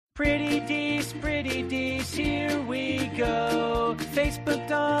Pretty Dees, here we go.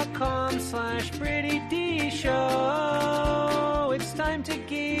 Facebook.com/Pretty Dees Show. It's time to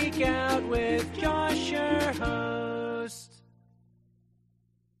geek out with Josh, your host.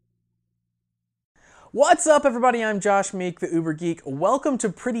 What's up, everybody? I'm Josh Meek, the Uber Geek. Welcome to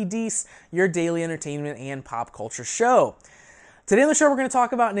Pretty Dees, your daily entertainment and pop culture show. Today on the show, we're going to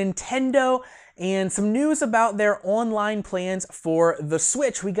talk about Nintendo and some news about their online plans for the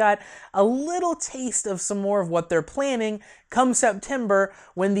Switch. We got a little taste of some more of what they're planning come September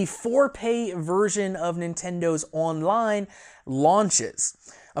when the 4Pay version of Nintendo's Online launches.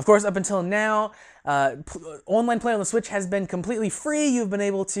 Of course, up until now, online play on the Switch has been completely free. You've been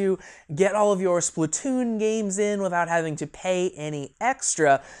able to get all of your Splatoon games in without having to pay any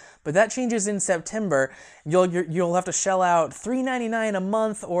extra. But that changes in September. You'll have to shell out $3.99 a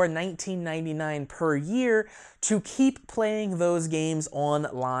month or $19.99 per year to keep playing those games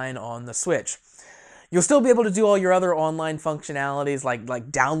online on the Switch. You'll still be able to do all your other online functionalities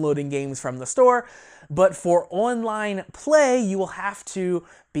like downloading games from the store, but for online play, you will have to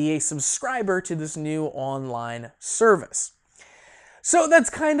be a subscriber to this new online service. So that's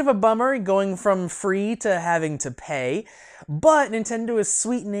kind of a bummer, going from free to having to pay, but Nintendo is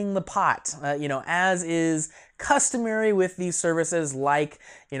sweetening the pot, as is customary with these services like,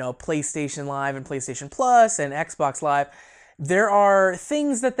 PlayStation Live and PlayStation Plus and Xbox Live. There are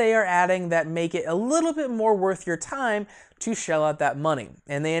things that they are adding that make it a little bit more worth your time to shell out that money.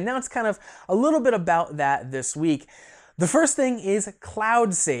 And they announced kind of a little bit about that this week. The first thing is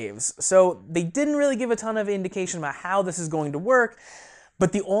cloud saves. So they didn't really give a ton of indication about how this is going to work,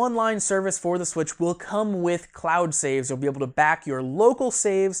 but the online service for the Switch will come with cloud saves. You'll be able to back your local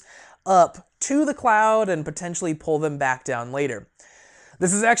saves up to the cloud and potentially pull them back down later.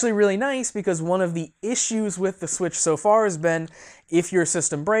 This is actually really nice because one of the issues with the Switch so far has been if your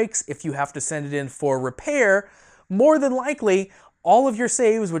system breaks, if you have to send it in for repair, more than likely all of your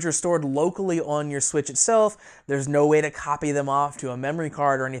saves, which are stored locally on your Switch itself, there's no way to copy them off to a memory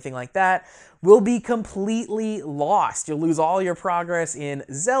card or anything like that, will be completely lost. You'll lose all your progress in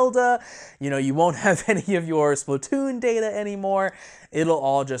Zelda, you won't have any of your Splatoon data anymore, it'll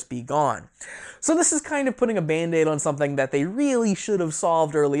all just be gone. So this is kind of putting a band-aid on something that they really should have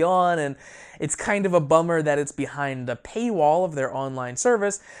solved early on, and it's kind of a bummer that it's behind the paywall of their online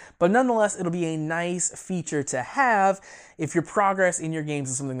service, but nonetheless, it'll be a nice feature to have if your progress in your games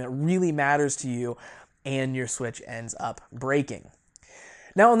is something that really matters to you and your Switch ends up breaking.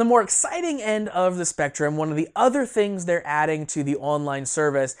 Now, on the more exciting end of the spectrum, one of the other things they're adding to the online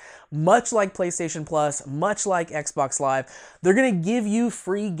service, much like PlayStation Plus, much like Xbox Live, they're going to give you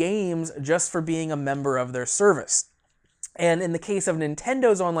free games just for being a member of their service. And in the case of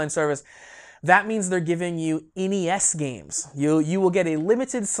Nintendo's online service, that means they're giving you NES games. You will get a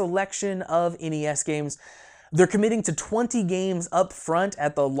limited selection of NES games. They're committing to 20 games up front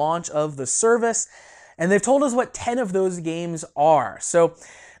at the launch of the service, and they've told us what 10 of those games are. So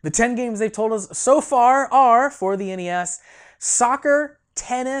the 10 games they've told us so far are, for the NES, Soccer,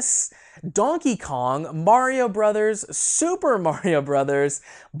 Tennis, Donkey Kong, Mario Brothers, Super Mario Brothers,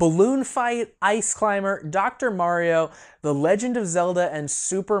 Balloon Fight, Ice Climber, Dr. Mario, The Legend of Zelda, and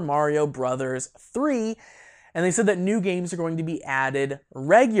Super Mario Brothers 3. And they said that new games are going to be added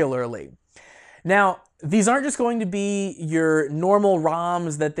regularly. Now, these aren't just going to be your normal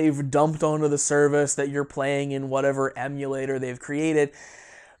ROMs that they've dumped onto the service that you're playing in whatever emulator they've created.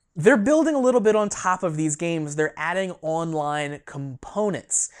 They're building a little bit on top of these games. They're adding online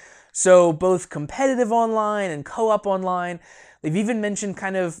components. So both competitive online and co-op online. They've even mentioned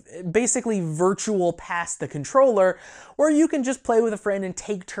kind of basically virtual pass the controller, where you can just play with a friend and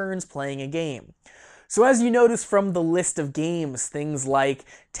take turns playing a game. So as you notice from the list of games, things like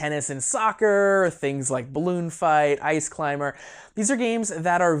Tennis and Soccer, things like Balloon Fight, Ice Climber, these are games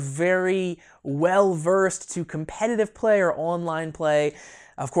that are very well versed to competitive play or online play.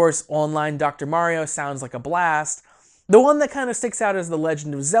 Of course, online Dr. Mario sounds like a blast. The one that kind of sticks out is The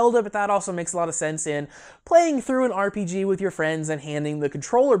Legend of Zelda, but that also makes a lot of sense in playing through an RPG with your friends and handing the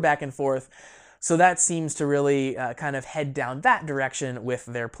controller back and forth. So that seems to really kind of head down that direction with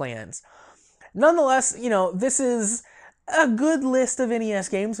their plans. Nonetheless, this is a good list of NES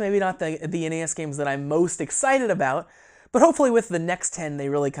games, maybe not the NES games that I'm most excited about, but hopefully with the next 10, they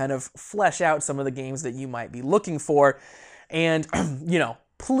really kind of flesh out some of the games that you might be looking for. And,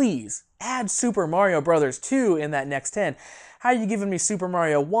 please add Super Mario Brothers 2 in that next 10. How are you giving me Super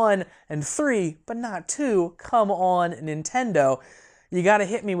Mario 1 and 3, but not 2? Come on, Nintendo. You gotta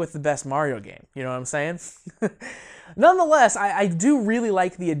hit me with the best Mario game. You know what I'm saying? Nonetheless, I do really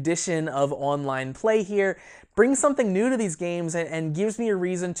like the addition of online play here brings something new to these games and gives me a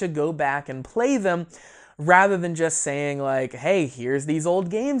reason to go back and play them, rather than just saying like, hey, here's these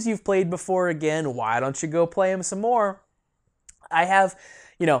old games you've played before again, why don't you go play them some more? I have,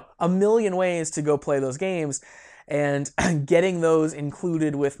 a million ways to go play those games, and getting those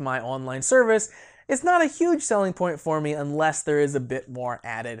included with my online service is not a huge selling point for me unless there is a bit more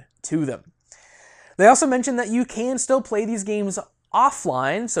added to them. They also mentioned that you can still play these games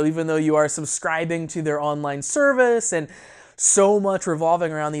offline, so even though you are subscribing to their online service and so much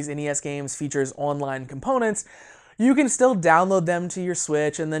revolving around these NES games features online components, you can still download them to your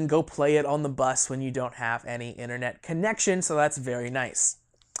Switch and then go play it on the bus when you don't have any internet connection, so that's very nice.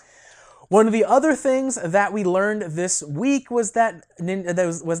 One of the other things that we learned this week was that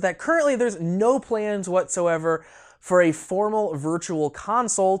currently there's no plans whatsoever for a formal virtual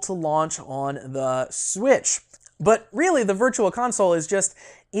console to launch on the Switch. But really, the virtual console is just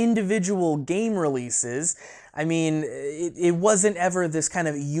individual game releases. I mean, it wasn't ever this kind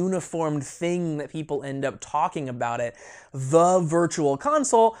of uniformed thing that people end up talking about it. The virtual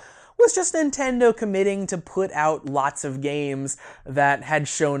console was just Nintendo committing to put out lots of games that had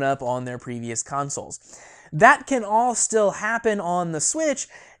shown up on their previous consoles. That can all still happen on the Switch,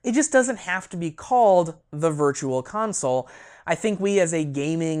 it just doesn't have to be called the virtual console. I think we as a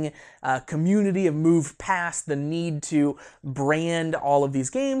gaming community have moved past the need to brand all of these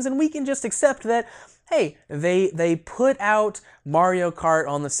games, and we can just accept that, hey, they put out Mario Kart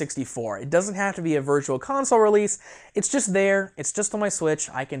on the 64. It doesn't have to be a virtual console release. It's just there. It's just on my Switch.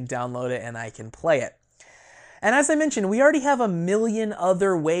 I can download it and I can play it. And as I mentioned, we already have a million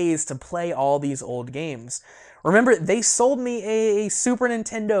other ways to play all these old games. Remember, they sold me a Super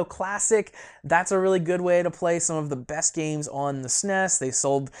Nintendo Classic. That's a really good way to play some of the best games on the SNES. They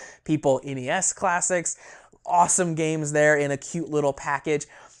sold people NES Classics. Awesome games there in a cute little package.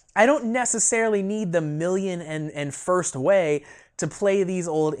 I don't necessarily need the million and first way to play these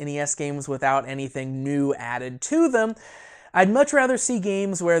old NES games without anything new added to them. I'd much rather see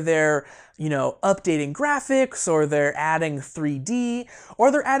games where they're, updating graphics, or they're adding 3D,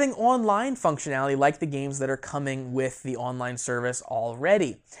 or they're adding online functionality like the games that are coming with the online service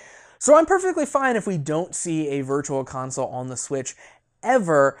already. So I'm perfectly fine if we don't see a virtual console on the Switch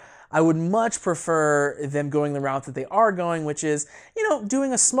ever. I would much prefer them going the route that they are going, which is,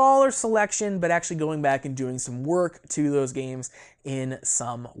 doing a smaller selection, but actually going back and doing some work to those games in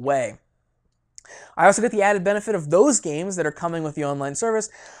some way. I also get the added benefit of those games that are coming with the online service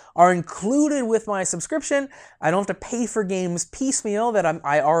are included with my subscription. I don't have to pay for games piecemeal that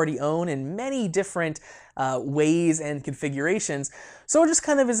I already own in many different ways and configurations. So it just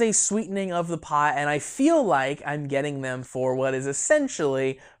kind of is a sweetening of the pot, and I feel like I'm getting them for what is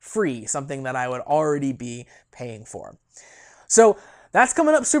essentially free, something that I would already be paying for. So that's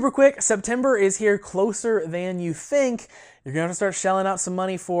coming up super quick. September is here closer than you think. You're going to have to start shelling out some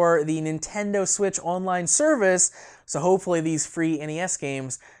money for the Nintendo Switch online service, so hopefully these free NES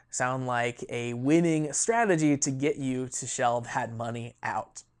games sound like a winning strategy to get you to shell that money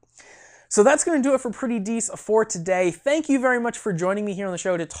out. So that's going to do it for Pretty Dece for today. Thank you very much for joining me here on the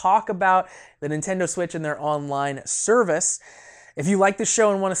show to talk about the Nintendo Switch and their online service. If you like this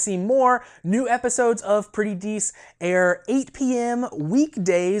show and want to see more, new episodes of Pretty Dece air 8 p.m.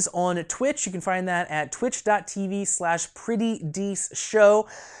 weekdays on Twitch. You can find that at twitch.tv/PrettyDeceShow.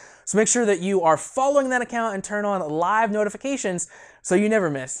 So make sure that you are following that account and turn on live notifications so you never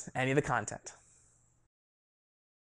miss any of the content.